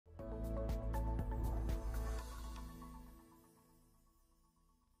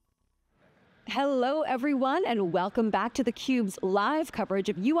Hello, everyone, and welcome back to theCUBE's live coverage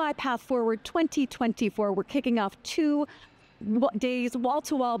of UiPath Forward 2024. We're kicking off 2 days,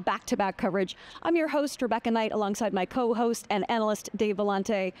 wall-to-wall, back-to-back coverage. I'm your host, Rebecca Knight, alongside my co-host and analyst, Dave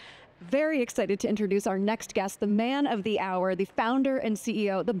Vellante. Very excited to introduce our next guest, the man of the hour, the founder and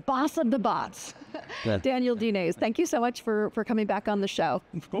CEO, the boss of the bots, Daniel Dines. Thank you so much for coming back on the show.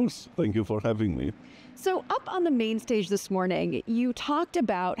 Of course, thank you for having me. So up on the main stage this morning, you talked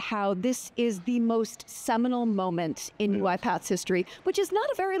about how this is the most seminal moment in UiPath's history, which is not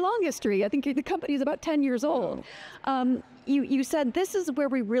a very long history. I think the company is about 10 years old. You said this is where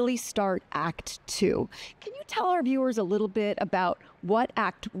we really start Act 2. Can you tell our viewers a little bit about what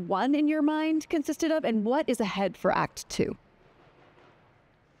Act 1 in your mind consisted of and what is ahead for Act 2?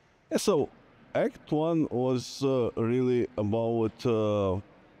 Yeah, so Act 1 was really about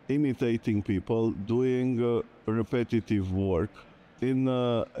imitating people, doing repetitive work,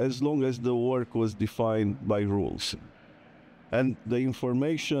 as long as the work was defined by rules. And the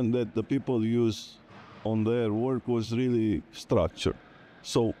information that the people use on their work was really structured,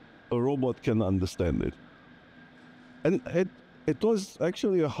 so a robot can understand it. And it was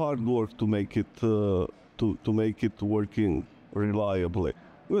actually a hard work to make it to make it working reliably.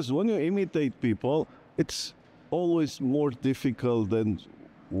 Because when you imitate people, it's always more difficult than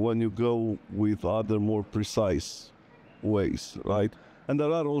when you go with other more precise ways, right? And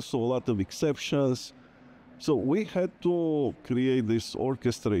there are also a lot of exceptions. So we had to create this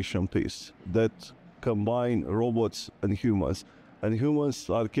orchestration piece that combine robots and humans. And humans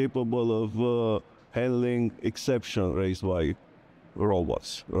are capable of handling exception raised by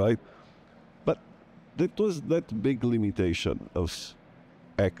robots, right? But that was that big limitation of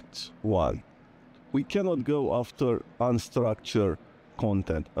Act 1. We cannot go after unstructured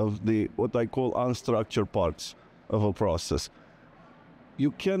content of the what I call unstructured parts of a process.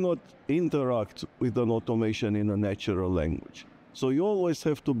 You cannot interact with an automation in a natural language. So you always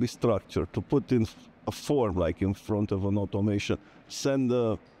have to be structured, to put in a form like in front of an automation, send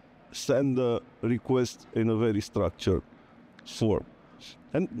a request in a very structured form.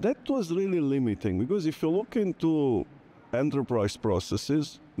 And that was really limiting, because if you look into enterprise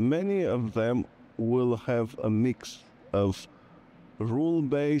processes, many of them will have a mix of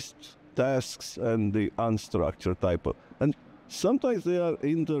rule-based tasks and the unstructured type of, and sometimes they are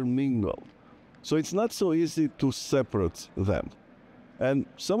intermingled. So it's not so easy to separate them. And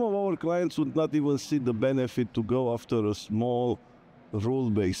some of our clients would not even see the benefit to go after a small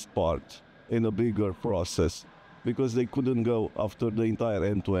rule-based part in a bigger process, because they couldn't go after the entire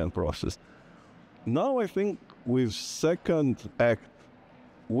end-to-end process. Now I think with second act,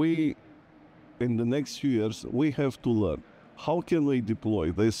 in the next few years, we have to learn how can we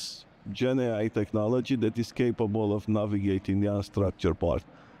deploy this Gen AI technology that is capable of navigating the unstructured part.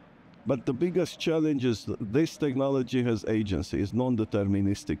 But the biggest challenge is this technology has agency, it's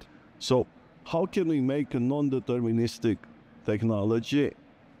non-deterministic. So how can we make a non-deterministic technology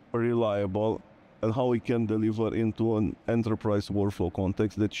reliable, and how we can deliver into an enterprise workflow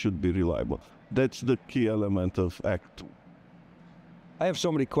context that should be reliable? That's the key element of Act 2. I have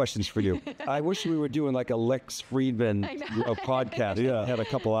so many questions for you. I wish we were doing like a Lex Friedman podcast. Yeah, had a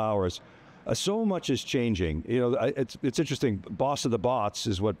couple hours. So much is changing. You know, it's interesting. Boss of the bots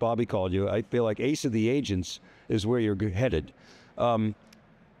is what Bobby called you. I feel like ace of the agents is where you're headed. But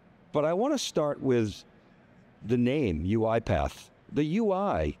I want to start with the name UiPath. The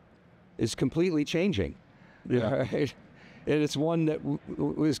UI is completely changing. Yeah, right? And it's one that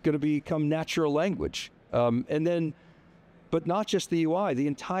is going to become natural language. But not just the UI, the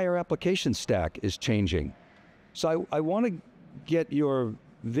entire application stack is changing. So I want to get your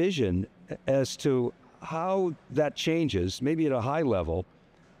vision as to how that changes, maybe at a high level.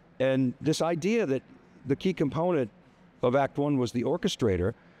 And this idea that the key component of Act 1 was the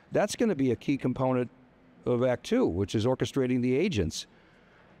orchestrator, that's going to be a key component of Act 2, which is orchestrating the agents.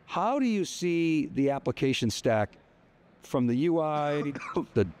 How do you see the application stack from the UI,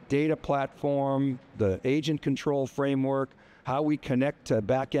 the data platform, the agent control framework, how we connect to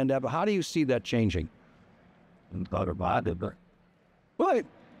back-end app? How do you see that changing? Well,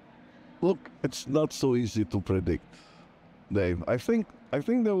 look, it's not so easy to predict, Dave. I think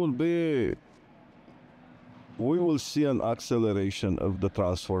there will be, we will see an acceleration of the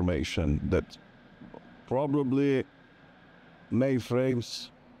transformation that probably mainframes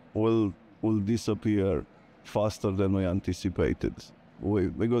will disappear faster than we anticipated,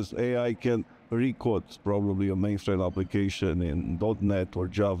 because AI can recode probably a mainframe application in .NET or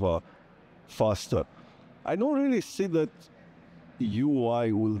Java faster. I don't really see that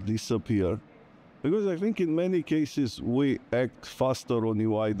UI will disappear, because I think in many cases we act faster on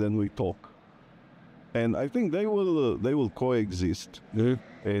UI than we talk. And I think they will coexist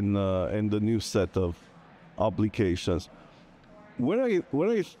in the new set of applications. Where I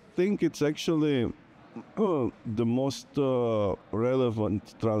think it's actually the most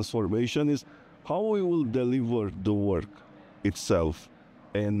relevant transformation is how we will deliver the work itself,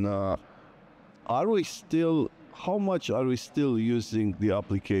 and how much are we still using the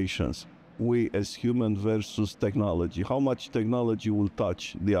applications? We as human versus technology. How much technology will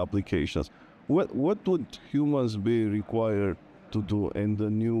touch the applications? What would humans be required to do in the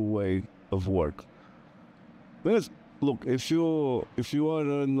new way of work? Because look, if you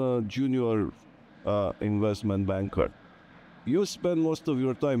are a junior investment banker, you spend most of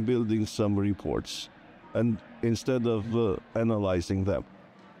your time building some reports, and instead of analyzing them.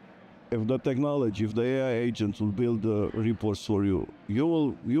 If the technology, if the AI agents will build the reports for you,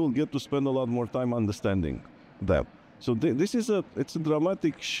 you will get to spend a lot more time understanding them. So it's a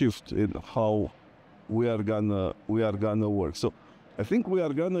dramatic shift in how we are gonna work. So I think we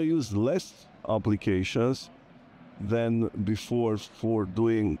are gonna use less applications than before for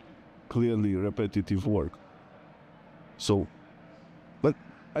doing clearly repetitive work. So, but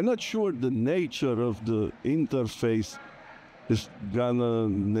I'm not sure the nature of the interface is gonna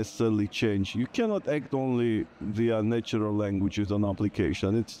necessarily change. You cannot act only via natural language with an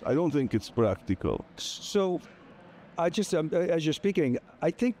application. I don't think it's practical. So, I just, as you're speaking,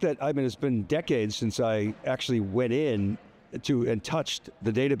 I think that, it's been decades since I actually went in and touched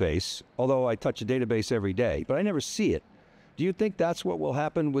the database, although I touch a database every day, but I never see it. Do you think that's what will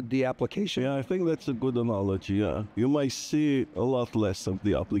happen with the application? Yeah, I think that's a good analogy, yeah. You might see a lot less of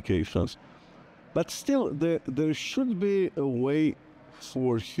the applications. But still, there should be a way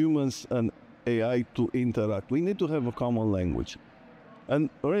for humans and AI to interact. We need to have a common language. And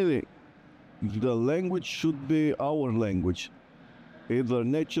really, the language should be our language. Either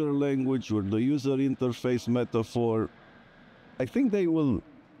natural language or the user interface metaphor. I think they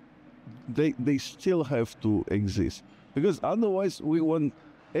still have to exist. Because otherwise,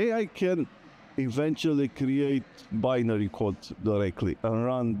 AI can eventually create binary code directly and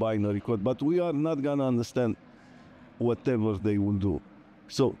run binary code, but we are not gonna understand whatever they will do.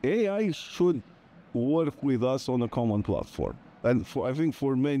 So AI should work with us on a common platform, and I think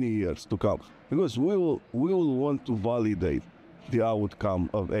for many years to come, because we will want to validate the outcome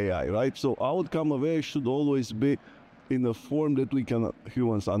of AI, right? So outcome of AI should always be in a form that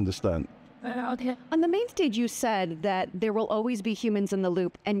humans understand. On the main stage, you said that there will always be humans in the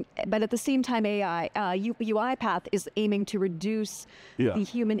loop, but at the same time, UiPath is aiming to reduce the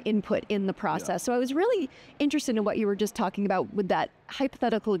human input in the process. So I was really interested in what you were just talking about with that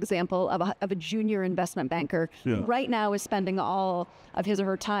hypothetical example of a junior investment banker right now is spending all of his or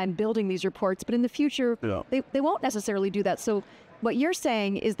her time building these reports, but in the future, they won't necessarily do that. So what you're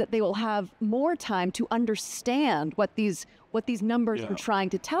saying is that they will have more time to understand what these numbers are trying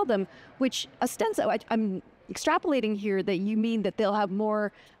to tell them, which ostensibly, I'm extrapolating here that you mean that they'll have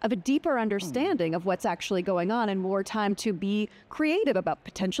more of a deeper understanding of what's actually going on and more time to be creative about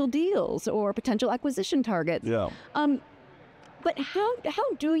potential deals or potential acquisition targets. But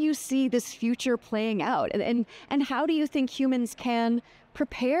how do you see this future playing out? And how do you think humans can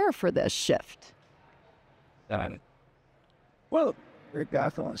prepare for this shift? Well,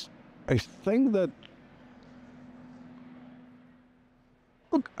 I think that,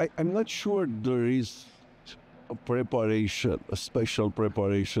 look, I'm not sure there is a special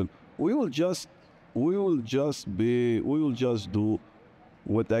preparation. We will just do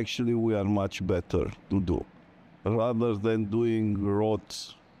what actually we are much better to do, rather than doing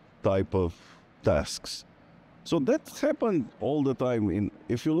rote type of tasks. So that's happened all the time.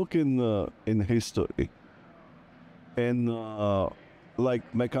 If you look in history, and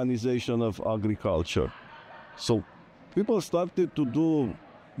like mechanization of agriculture. So people started to do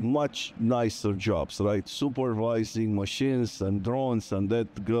much nicer jobs, right? Supervising machines and drones and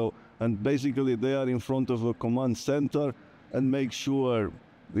that go. And basically they are in front of a command center and make sure,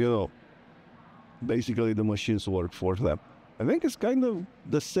 basically the machines work for them. I think it's kind of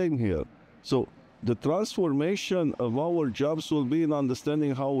the same here. So the transformation of our jobs will be in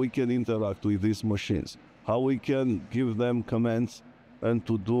understanding how we can interact with these machines, how we can give them commands and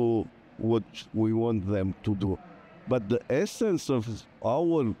to do what we want them to do. But the essence of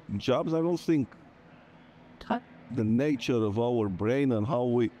our jobs, I don't think the nature of our brain and how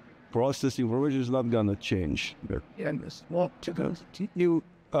we process information is not gonna change. You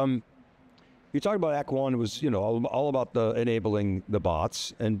talked about Act 1 was, all about enabling the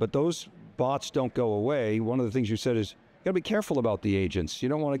bots, but those bots don't go away. One of the things you said is, you gotta be careful about the agents. You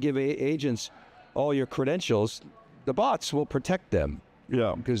don't want to give agents all your credentials. The bots will protect them,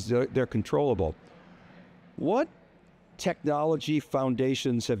 because they're controllable. What technology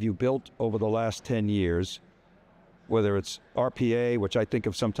foundations have you built over the last 10 years, whether it's RPA, which I think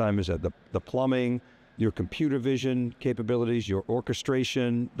of sometimes as the plumbing, your computer vision capabilities, your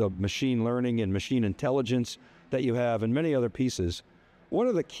orchestration, the machine learning and machine intelligence that you have, and many other pieces. What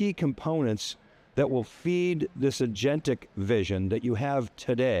are the key components that will feed this agentic vision that you have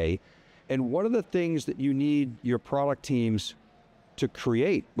today? And what are the things that you need your product teams to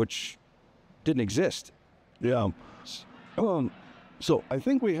create, which didn't exist? Yeah. So I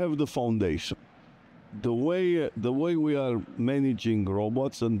think we have the foundation. The way we are managing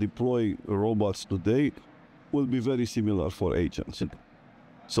robots and deploy robots today will be very similar for agents.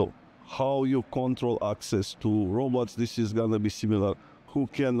 So how you control access to robots, this is going to be similar. Who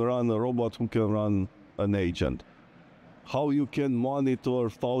can run a robot, who can run an agent. How you can monitor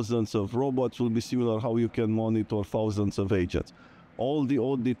thousands of robots will be similar how you can monitor thousands of agents. All the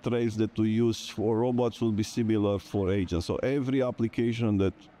audit trails that we use for robots will be similar for agents. So every application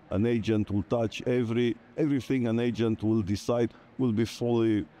that an agent will touch, everything an agent will decide will be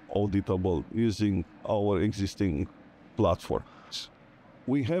fully auditable using our existing platform.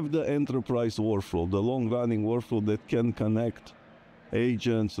 We have the enterprise workflow, the long-running workflow that can connect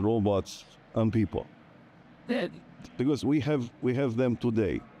agents, robots, and people. Because we have them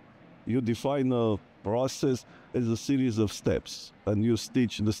today. You define a process as a series of steps, and you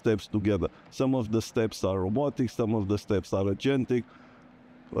stitch the steps together. Some of the steps are robotic, some of the steps are agentic,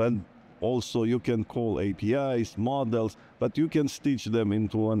 and also you can call APIs, models, but you can stitch them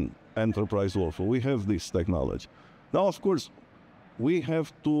into an enterprise workflow. We have this technology. Now, of course, we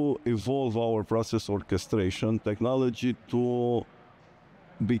have to evolve our process orchestration technology to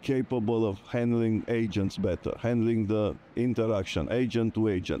be capable of handling agents better, handling the interaction, agent to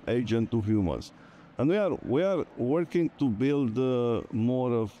agent, agent to humans. And we are working to build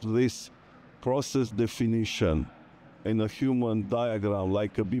more of this process definition in a human diagram,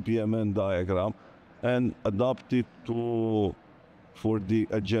 like a BPMN diagram, and adapt it for the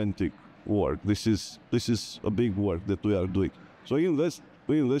agentic work. This is a big work that we are doing. So we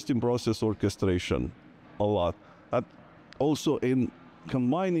invest in process orchestration a lot. And also in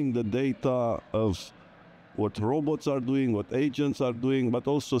combining the data of what robots are doing, what agents are doing, but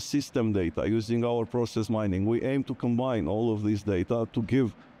also system data using our process mining. We aim to combine all of this data to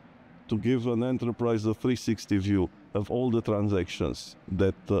give an enterprise a 360 view of all the transactions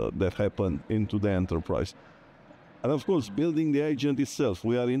that happen into the enterprise. And of course, building the agent itself,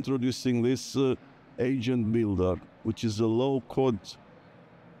 we are introducing this agent builder, which is a low-code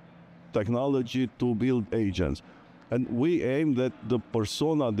technology to build agents. And we aim that the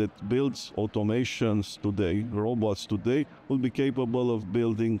persona that builds automations today, robots today, will be capable of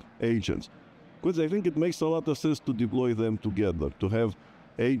building agents. Because I think it makes a lot of sense to deploy them together, to have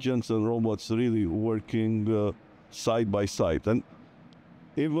agents and robots really working side by side. And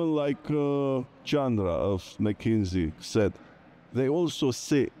even like Chandra of McKinsey said, they also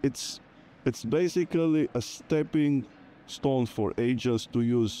say it's basically a stepping stone for agents to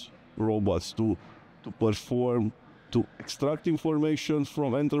use robots to perform, to extract information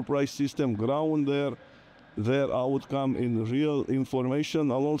from enterprise system, ground their outcome in real information,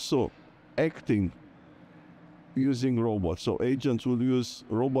 and also acting using robots. So agents will use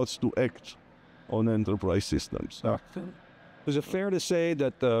robots to act on enterprise systems. Is it fair to say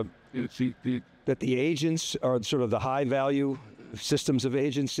that the agents are sort of the high-value systems of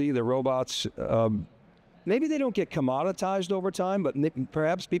agency, the robots? Maybe they don't get commoditized over time, but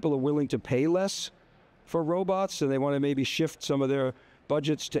perhaps people are willing to pay less for robots, and they want to maybe shift some of their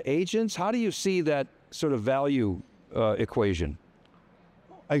budgets to agents. How do you see that sort of value equation?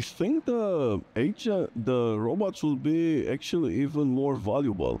 I think the robots will be actually even more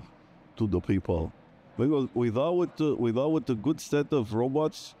valuable to the people. Because without a good set of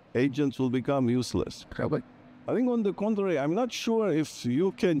robots, agents will become useless. I think on the contrary, I'm not sure if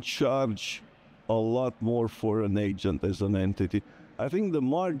you can charge a lot more for an agent as an entity. I think the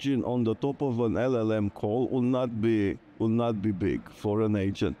margin on the top of an LLM call will not be big for an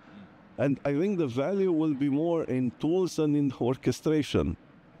agent. And I think the value will be more in tools and in orchestration,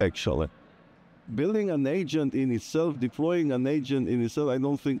 actually. Building an agent in itself, deploying an agent in itself, I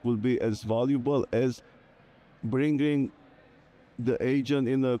don't think will be as valuable as bringing the agent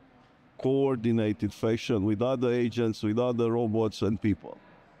in a coordinated fashion with other agents, with other robots and people.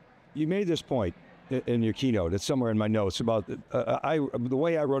 You made this point in your keynote. It's somewhere in my notes about the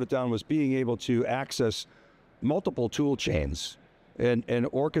way I wrote it down was being able to access multiple tool chains and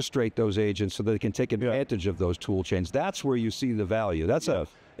orchestrate those agents so that they can take advantage of those tool chains. That's where you see the value.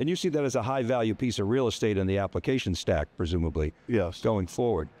 And you see that as a high value piece of real estate in the application stack, presumably, going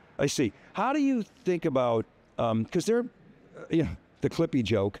forward. I see. How do you think about, because they're, the Clippy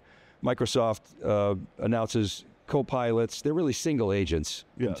joke, Microsoft announces co-pilots, they're really single agents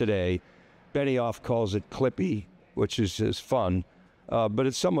today. Benioff calls it Clippy, which is fun, but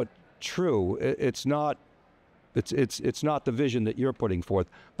it's somewhat true. It's not the vision that you're putting forth.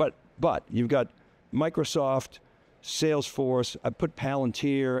 But you've got Microsoft, Salesforce, I put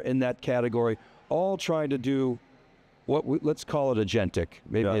Palantir in that category, all trying to do let's call it agentic.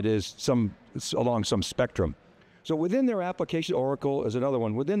 Maybe it is it's along some spectrum. So within their application, Oracle is another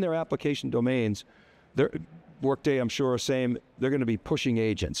one, within their application domains, Workday, I'm sure, same, they're going to be pushing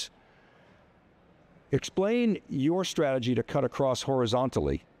agents. Explain your strategy to cut across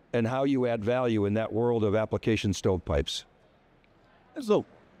horizontally and how you add value in that world of application stovepipes. So,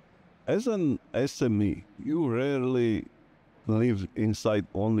 as an SME, you rarely live inside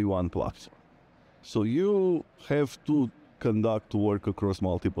only one platform. So you have to conduct work across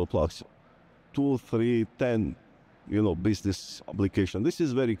multiple platforms, 2, 3, 10, business application. This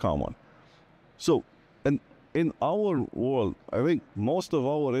is very common. So, and in our world, I think most of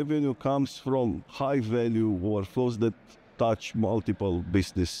our revenue comes from high-value workflows that touch multiple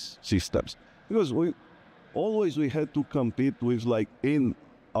business systems. Because we had to compete with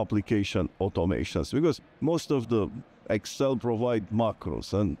in-application automations, because most of the Excel provide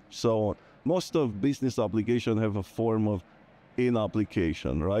macros and so on. Most of business applications have a form of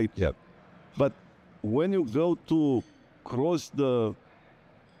in-application, right? Yep. But when you go to cross the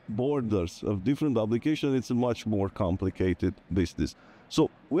borders of different applications, it's a much more complicated business.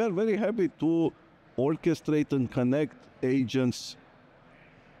 So we are very happy to orchestrate and connect agents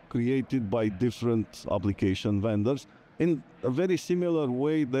created by different application vendors in a very similar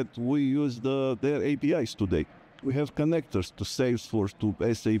way that we use their APIs today. We have connectors to Salesforce, to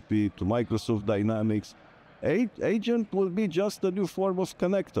SAP, to Microsoft Dynamics. Agent will be just a new form of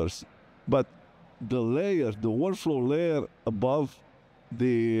connectors, but the workflow layer above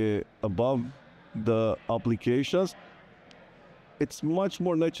the applications, it's much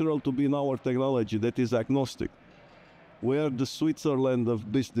more natural to be in our technology that is agnostic. We are the Switzerland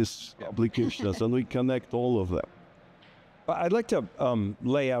of business applications, and we connect all of them. I'd like to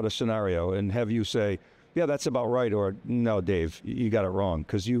lay out a scenario and have you say, yeah, that's about right, or no, Dave, you got it wrong,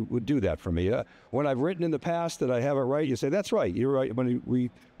 because you would do that for me. When I've written in the past that I have it right, you say, that's right, you're right. When we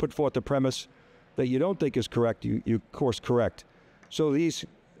put forth the premise that you don't think is correct, you course correct. So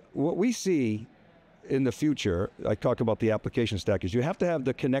what we see in the future, I talk about the application stack, is you have to have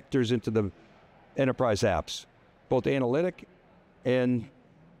the connectors into the enterprise apps, both analytic and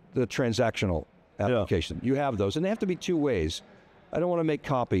the transactional application. You have those, and they have to be two ways. I don't want to make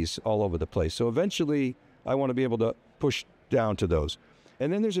copies all over the place. So eventually, I want to be able to push down to those.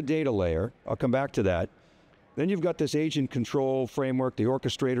 And then there's a data layer. I'll come back to that. Then you've got this agent control framework, the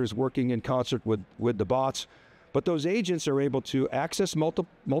orchestrators working in concert with the bots. But those agents are able to access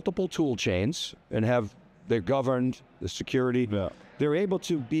multiple tool chains and they're governed, the security. Yeah. They're able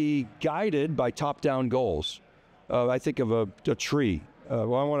to be guided by top-down goals. I think of a tree.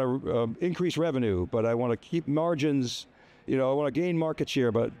 Well, I want to increase revenue, but I want to keep margins. I want to gain market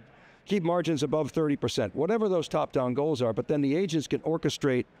share, but keep margins above 30%. Whatever those top-down goals are, but then the agents can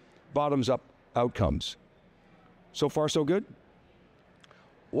orchestrate bottoms-up outcomes. So far, so good?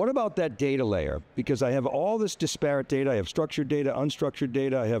 What about that data layer? Because I have all this disparate data. I have structured data, unstructured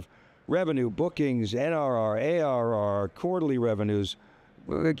data. I have revenue, bookings, NRR, ARR, quarterly revenues,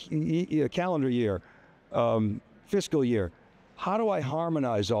 calendar year, fiscal year. How do I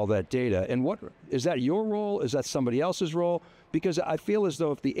harmonize all that data? And what is that your role? Is that somebody else's role? Because I feel as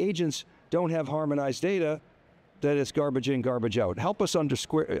though if the agents don't have harmonized data, that it's garbage in, garbage out. Help us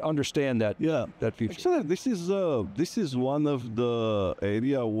understand that. That future. Actually, this is one of the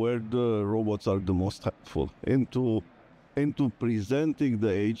area where the robots are the most helpful into presenting the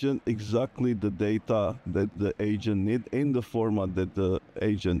agent exactly the data that the agent need in the format that the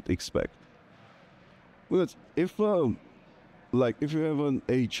agent expect. Because if you have an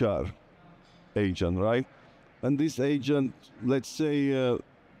HR agent, right? And this agent, let's say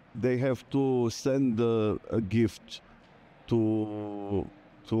they have to send a gift to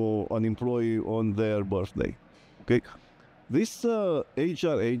an employee on their birthday, okay? This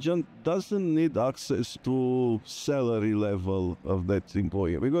HR agent doesn't need access to salary level of that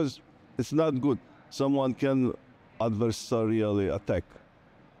employee because it's not good. Someone can adversarially attack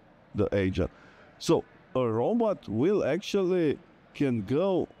the agent. So a robot will actually can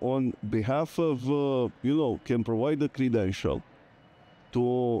go on behalf of, can provide the credential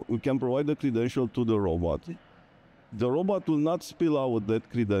we can provide the credential to the robot. The robot will not spill out that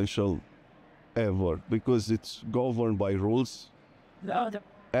credential ever because it's governed by rules.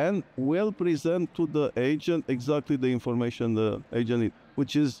 and will present to the agent exactly the information the agent needs,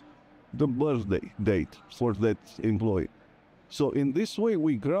 which is the birthday date for that employee. So in this way,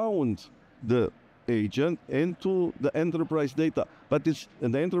 we ground the agent into the enterprise data, but the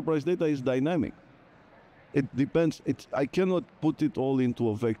enterprise data is dynamic. It depends. I cannot put it all into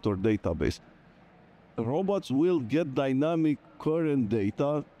a vector database. Robots will get dynamic current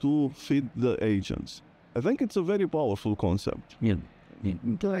data to feed the agents. I think it's a very powerful concept. Yeah.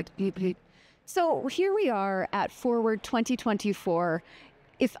 Good. So here we are at Forward 2024.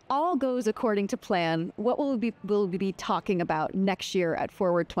 If all goes according to plan, what will we be talking about next year at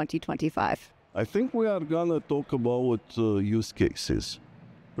Forward 2025? I think we are gonna talk about use cases.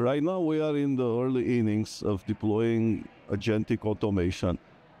 Right now we are in the early innings of deploying agentic automation.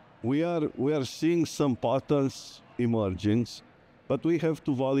 We are seeing some patterns emerging, but we have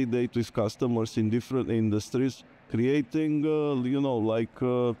to validate with customers in different industries, creating like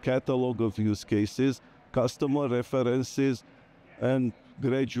a catalog of use cases, customer references, and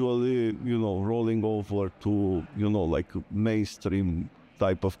gradually rolling over to like mainstream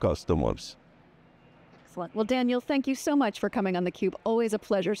type of customers. Excellent. Well, Daniel, thank you so much for coming on theCUBE. Always a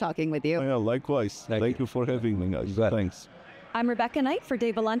pleasure talking with you. Yeah, likewise. Thank you for having me, guys. Thanks. I'm Rebecca Knight for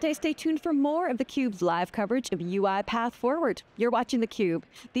Dave Vellante. Stay tuned for more of theCUBE's live coverage of UiPath Forward. You're watching theCUBE,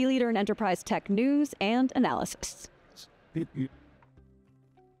 the leader in enterprise tech news and analysis.